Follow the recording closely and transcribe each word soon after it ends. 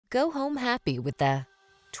Go home happy with the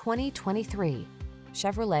 2023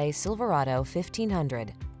 Chevrolet Silverado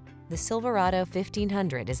 1500. The Silverado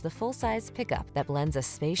 1500 is the full-size pickup that blends a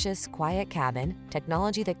spacious, quiet cabin,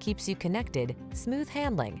 technology that keeps you connected, smooth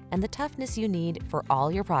handling, and the toughness you need for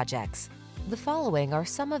all your projects. The following are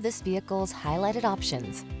some of this vehicle's highlighted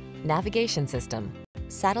options: navigation system,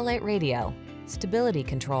 satellite radio, stability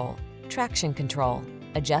control, traction control,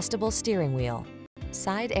 adjustable steering wheel,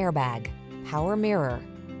 side airbag, power mirror,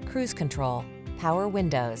 cruise control, power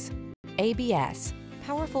windows, ABS.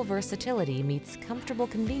 Powerful versatility meets comfortable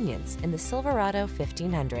convenience in the Silverado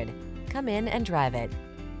 1500. Come in and drive it.